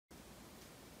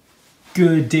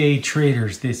Good day,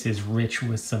 traders. This is Rich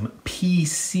with some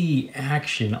PC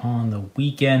action on the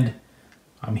weekend.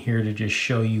 I'm here to just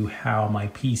show you how my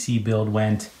PC build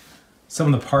went,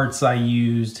 some of the parts I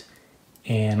used,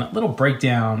 and a little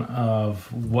breakdown of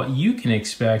what you can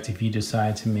expect if you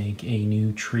decide to make a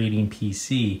new trading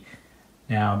PC.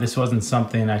 Now, this wasn't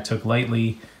something I took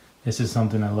lightly. This is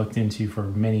something I looked into for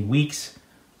many weeks,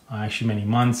 actually many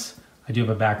months. I do have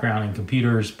a background in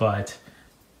computers, but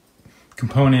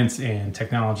components and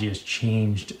technology has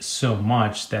changed so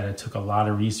much that it took a lot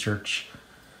of research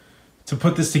to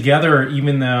put this together.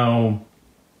 Even though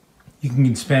you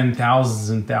can spend thousands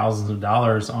and thousands of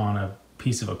dollars on a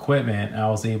piece of equipment,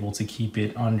 I was able to keep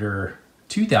it under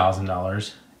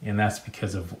 $2,000, and that's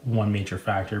because of one major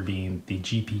factor being the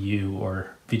GPU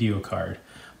or video card.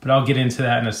 But I'll get into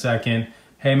that in a second.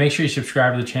 Hey, make sure you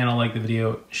subscribe to the channel, like the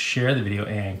video, share the video,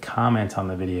 and comment on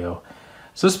the video.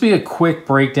 So this will be a quick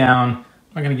breakdown.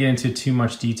 I'm not going to get into too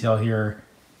much detail here.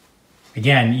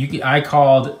 Again, I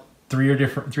called three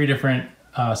different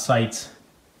sites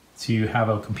to have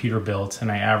a computer built, and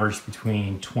I averaged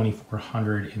between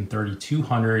 $2,400 and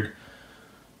 $3,200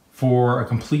 for a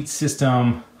complete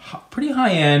system. Pretty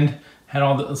high end,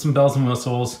 had some bells and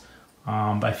whistles,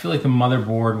 but I feel like the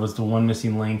motherboard was the one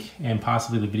missing link, and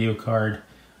possibly the video card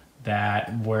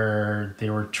where they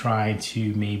were trying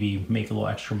to maybe make a little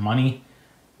extra money.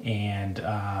 And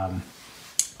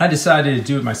I decided to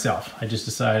do it myself. I just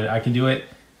decided I can do it.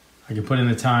 I can put in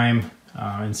the time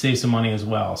and save some money as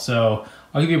well. So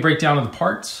I'll give you a breakdown of the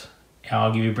parts.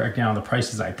 I'll give you a breakdown of the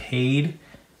prices I paid.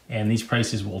 And these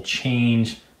prices will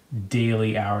change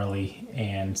daily, hourly.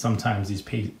 And sometimes these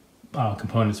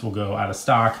components will go out of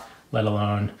stock, let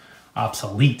alone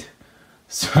obsolete.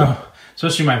 So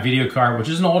especially my video card, which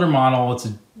is an older model. It's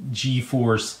a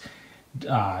GeForce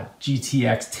GTX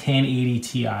 1080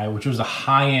 Ti, which was a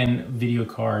high-end video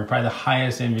card, probably the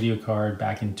highest end video card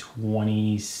back in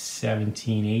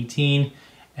 2017-18,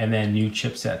 and then new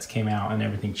chipsets came out and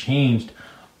everything changed.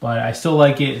 But I still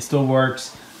like it. It still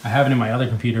works. I have it in my other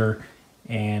computer,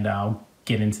 and I'll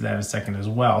get into that in a second as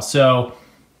well. So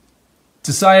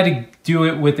decided to do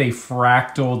it with a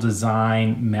Fractal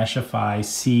design Meshify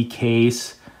C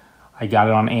case. I got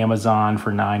it on Amazon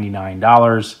for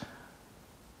 $99.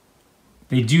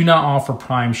 They do not offer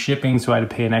prime shipping, so I had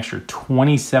to pay an extra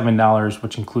 $27,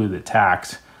 which included the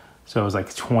tax. So it was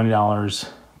like $20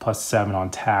 plus $7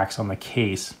 on tax on the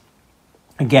case.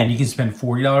 Again, you can spend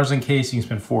 $40 on a case, you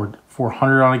can spend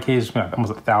 $400 on a case, spend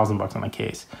almost $1,000 on a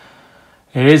case.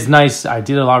 It is nice. I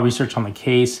did a lot of research on the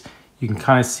case. You can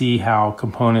kind of see how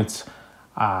components.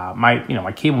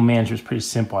 My cable management is pretty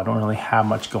simple. I don't really have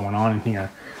much going on in here.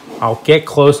 I'll get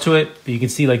close to it, but you can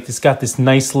see like this got this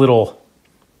nice little.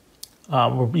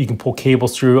 Where you can pull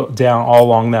cables down all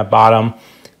along that bottom,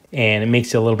 and it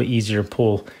makes it a little bit easier to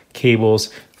pull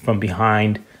cables from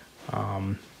behind.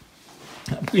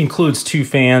 It includes 2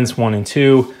 fans, 1 and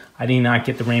 2. I did not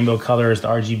get the rainbow colors, the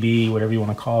RGB, whatever you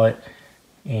want to call it,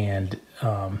 and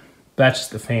that's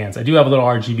just the fans. I do have a little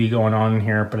RGB going on in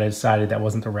here, but I decided that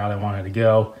wasn't the route I wanted to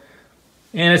go,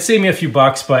 and it saved me a few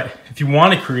bucks. But if you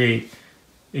want to create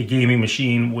a gaming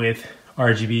machine with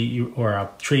RGB or a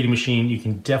trading machine, you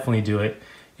can definitely do it.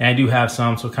 And I do have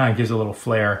some, so it kind of gives a little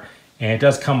flair. And it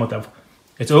does come with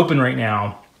it's open right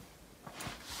now,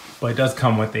 but it does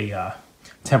come with a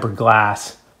tempered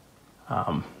glass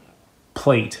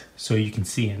plate, so you can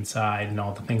see inside and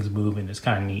all the things moving. It's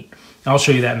kind of neat. I'll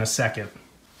show you that in a second.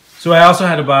 So I also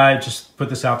had to buy, just put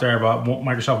this out there, I bought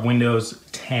Microsoft Windows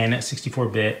 10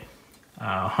 64-bit,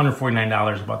 $149.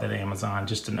 I bought that at Amazon,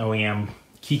 just an OEM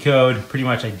key code. Pretty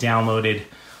much I downloaded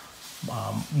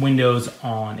Windows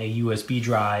on a USB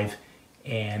drive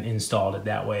and installed it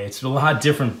that way. It's a lot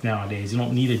different nowadays. You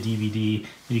don't need a DVD.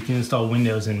 You can install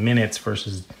Windows in minutes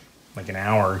versus like an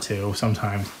hour or two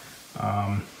sometimes.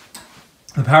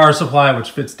 The power supply, which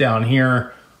fits down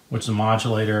here, which is a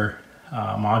modular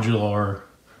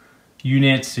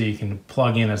unit, so you can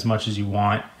plug in as much as you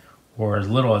want or as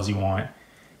little as you want.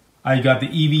 I got the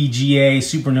EVGA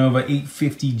Supernova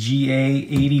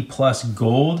 850GA 80 Plus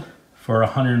Gold for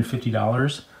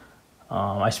 $150.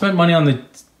 I spent money on the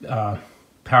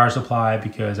power supply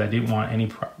because I didn't want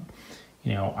any,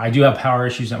 I do have power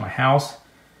issues at my house.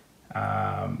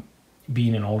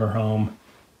 Being an older home,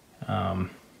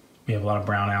 we have a lot of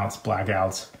brownouts,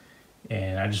 blackouts,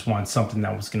 and I just wanted something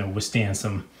that was going to withstand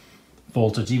some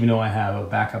voltage, even though I have a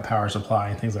backup power supply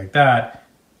and things like that.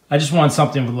 I just wanted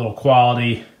something with a little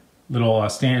quality. Little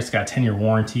standard. It's got a 10-year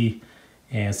warranty,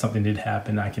 and if something did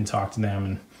happen, I can talk to them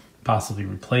and possibly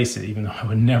replace it, even though I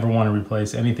would never want to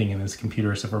replace anything in this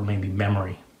computer except for maybe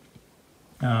memory.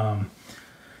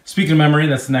 Speaking of memory,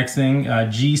 that's the next thing.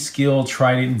 G-Skill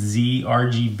Trident Z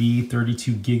RGB,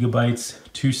 32 gigabytes,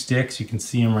 2 sticks. You can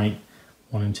see them right,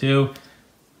 1 and 2.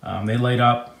 They light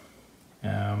up,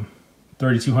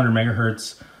 3200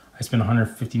 megahertz. I spent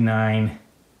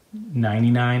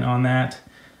 $159.99 on that.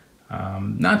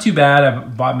 Not too bad.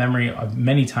 I've bought memory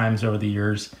many times over the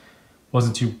years.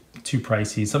 Wasn't too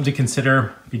pricey. Something to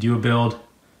consider if you do a build.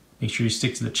 Make sure you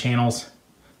stick to the channels.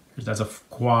 That's a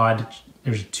quad.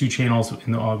 There's 2 channels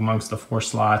amongst the 4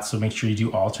 slots, so make sure you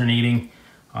do alternating.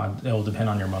 It will depend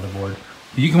on your motherboard.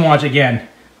 But you can watch, again,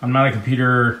 I'm not a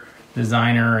computer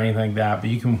designer or anything like that, but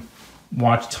you can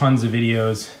watch tons of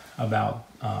videos about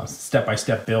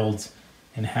step-by-step builds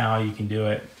and how you can do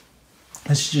it.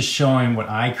 This is just showing what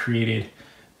I created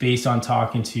based on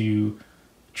talking to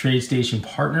Tradestation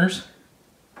partners,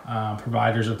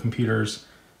 providers of computers,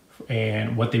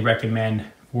 and what they recommend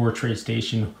for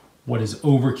Tradestation. What is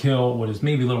overkill, what is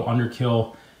maybe a little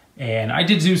underkill. And I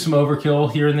did do some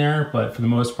overkill here and there, but for the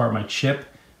most part, my chip,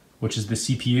 which is the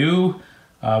CPU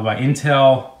by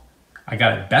Intel, I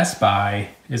got at Best Buy,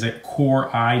 is a Core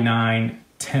i9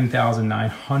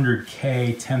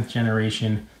 10900K 10th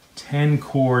generation, 10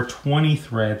 core, 20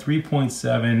 thread,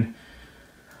 3.7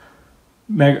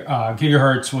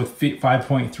 gigahertz with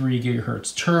 5.3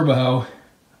 gigahertz turbo.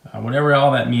 Whatever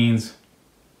all that means,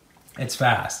 it's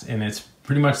fast, and it's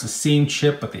pretty much the same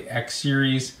chip, but the X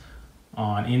series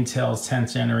on Intel's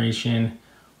 10th generation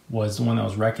was the one that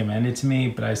was recommended to me,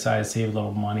 but I decided to save a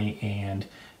little money and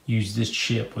use this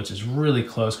chip, which is really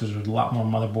close because there's a lot more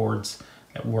motherboards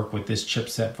that work with this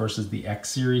chipset versus the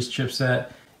X series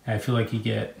chipset. And I feel like you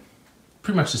get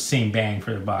pretty much the same bang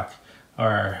for the buck,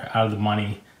 or out of the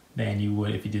money, than you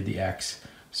would if you did the X.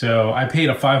 So I paid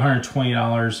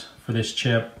 $520 for this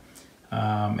chip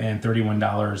and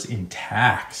 $31 in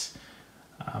tax.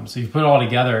 So you put it all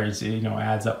together, it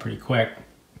adds up pretty quick.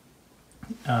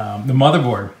 The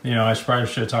motherboard, I probably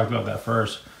should have talked about that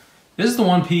first. This is the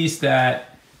one piece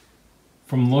that,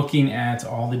 from looking at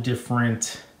all the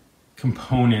different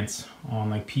components on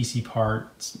like PC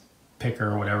Parts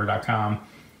Picker or whatever.com,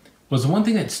 was the one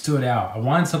thing that stood out. I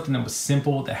wanted something that was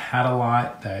simple, that had a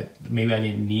lot that maybe I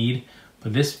didn't need,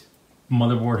 but this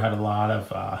motherboard had a lot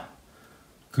of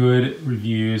good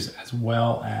reviews as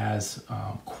well as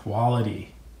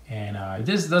quality. And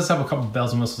this does have a couple of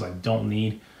bells and whistles I don't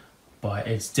need, but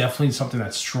it's definitely something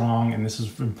that's strong, and this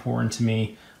is important to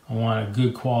me. I want a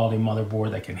good quality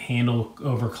motherboard that can handle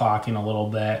overclocking a little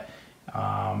bit,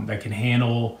 that can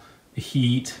handle the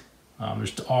heat.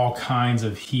 There's all kinds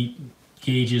of heat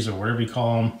gauges, or whatever you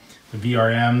call them, the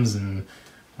VRMs and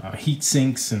heat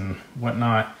sinks and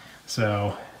whatnot.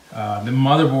 So the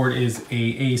motherboard is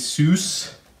a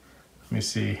Asus, let me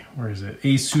see, where is it?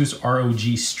 Asus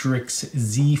ROG Strix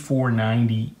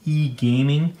Z490E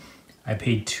Gaming. I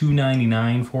paid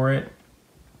 $299 for it,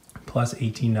 plus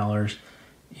 $18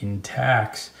 in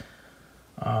tax.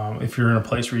 If you're in a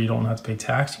place where you don't have to pay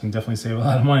tax, you can definitely save a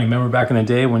lot of money. Remember back in the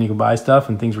day when you could buy stuff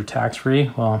and things were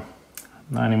tax-free? Well,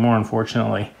 not anymore,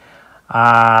 unfortunately.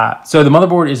 So the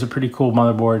motherboard is a pretty cool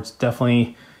motherboard. It's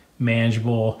definitely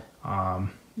manageable,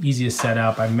 easy to set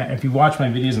up. If you watch my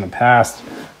videos in the past,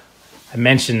 I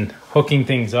mentioned hooking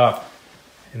things up.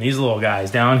 And these little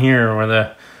guys down here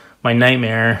were my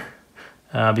nightmare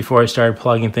before I started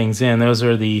plugging things in. Those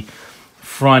are the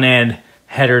front end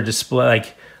header display,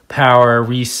 like power,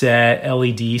 reset,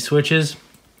 LED switches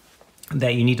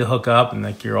that you need to hook up, and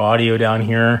like your audio down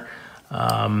here.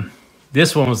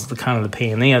 This one was kind of the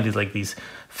pain. They have these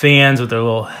fans with their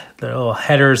little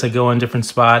headers that go in different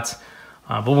spots,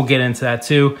 but we'll get into that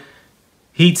too.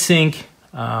 Heatsink.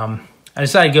 I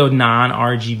decided to go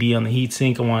non-RGB on the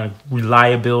heatsink. I wanted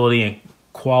reliability and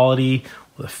quality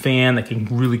with a fan that can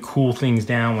really cool things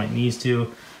down when it needs to.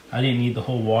 I didn't need the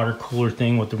whole water cooler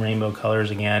thing with the rainbow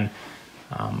colors again.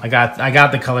 I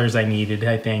got the colors I needed,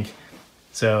 I think.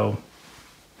 So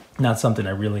not something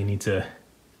I really need to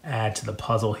add to the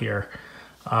puzzle here.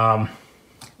 The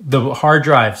hard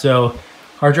drive. So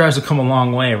hard drives have come a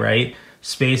long way, right?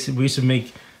 Space, we used to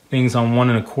make things on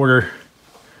 1.25,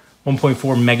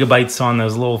 1.4 megabytes on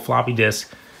those little floppy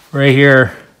disks. Right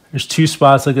here, there's 2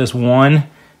 spots like this. 1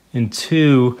 and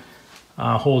 2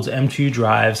 holds M2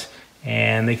 drives,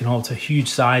 and they can hold to huge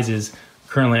sizes.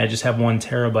 Currently, I just have 1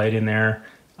 terabyte in there.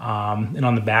 And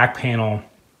on the back panel,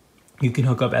 you can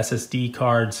hook up SSD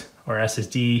cards or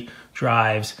SSD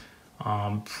drives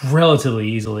relatively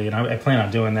easily. And I plan on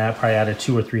doing that, probably add a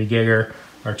 2 or 3 gig or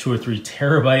 2 or 3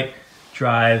 terabyte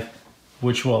drive,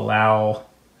 which will allow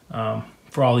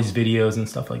for all these videos and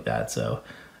stuff like that. So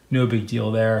no big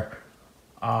deal there.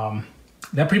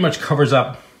 That pretty much covers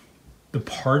up the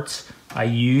parts I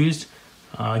used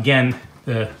Again,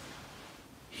 the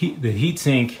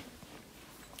heatsink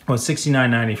was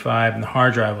 $69.95 and the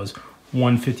hard drive was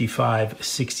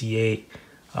 $155.68.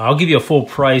 I'll give you a full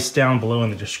price down below in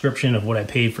the description of what I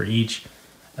paid for each,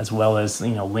 as well as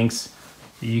links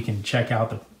that you can check out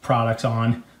the products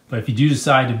on. But if you do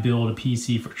decide to build a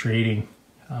PC for trading,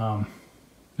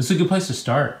 this is a good place to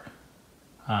start.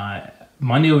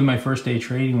 Monday will be my first day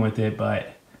trading with it,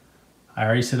 but I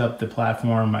already set up the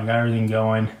platform. I got everything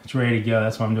going. It's ready to go.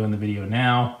 That's why I'm doing the video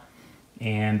now.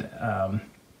 And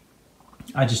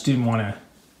I just didn't want to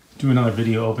do another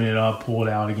video, open it up, pull it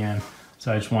out again.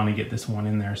 So I just want to get this one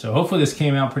in there. So hopefully this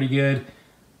came out pretty good.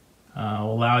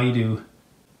 Will allow you to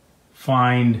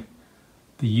find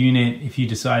the unit if you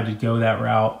decide to go that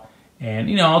route.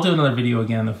 And I'll do another video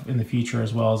again in the future,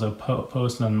 as well as a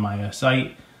post on my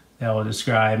site that will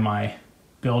describe my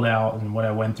build out and what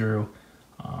I went through.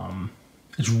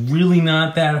 It's really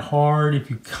not that hard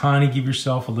if you kind of give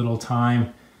yourself a little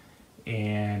time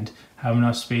and have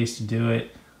enough space to do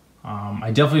it.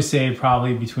 I definitely say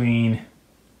probably between,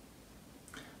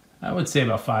 I would say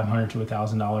about $500 to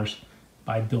 $1,000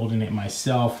 by building it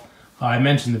myself. I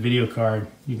mentioned the video card.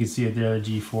 You can see it there,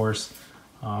 the GeForce.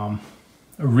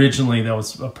 Originally that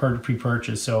was a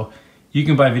pre-purchase, so you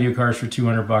can buy video cards for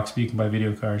 $200, but you can buy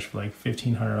video cards for like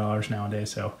 $1,500 nowadays.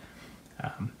 So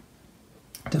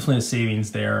definitely a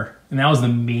savings there. And that was the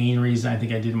main reason I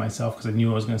think I did it myself, because I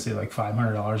knew I was going to save like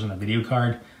 $500 on a video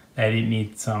card. I didn't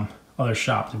need some other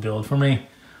shop to build for me.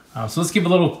 So let's give a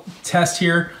little test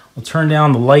here. I'll turn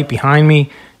down the light behind me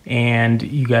and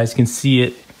you guys can see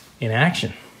it in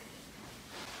action.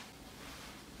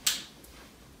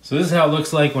 So this is how it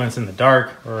looks like when it's in the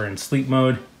dark or in sleep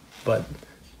mode, but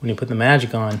when you put the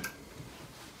magic on,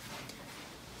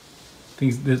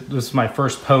 this is my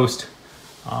first post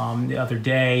the other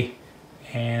day,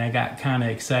 and I got kind of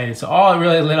excited. So all it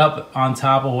really lit up on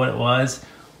top of what it was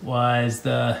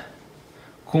the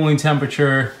cooling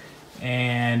temperature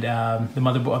and the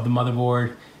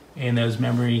motherboard and those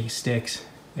memory sticks.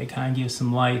 They kind of give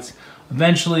some lights.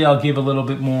 Eventually I'll give a little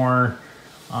bit more,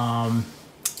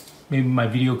 maybe my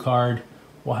video card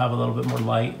will have a little bit more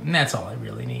light, and that's all I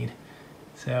really need.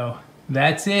 So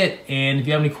that's it. And if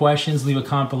you have any questions, leave a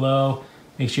comment below.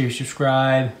 Make sure you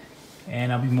subscribe,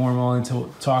 and I'll be more than willing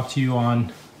to talk to you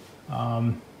on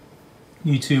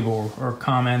YouTube or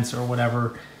comments or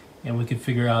whatever, and we can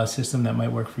figure out a system that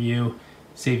might work for you,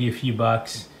 save you a few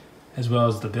bucks, as well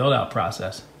as the build out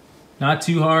process. Not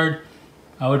too hard.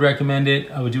 I would recommend it.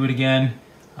 I would do it again.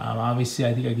 Obviously,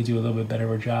 I think I could do a little bit better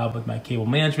of a job with my cable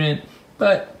management,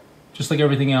 but just like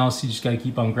everything else, you just got to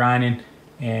keep on grinding,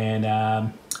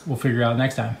 and we'll figure it out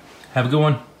next time. Have a good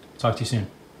one. Talk to you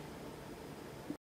soon.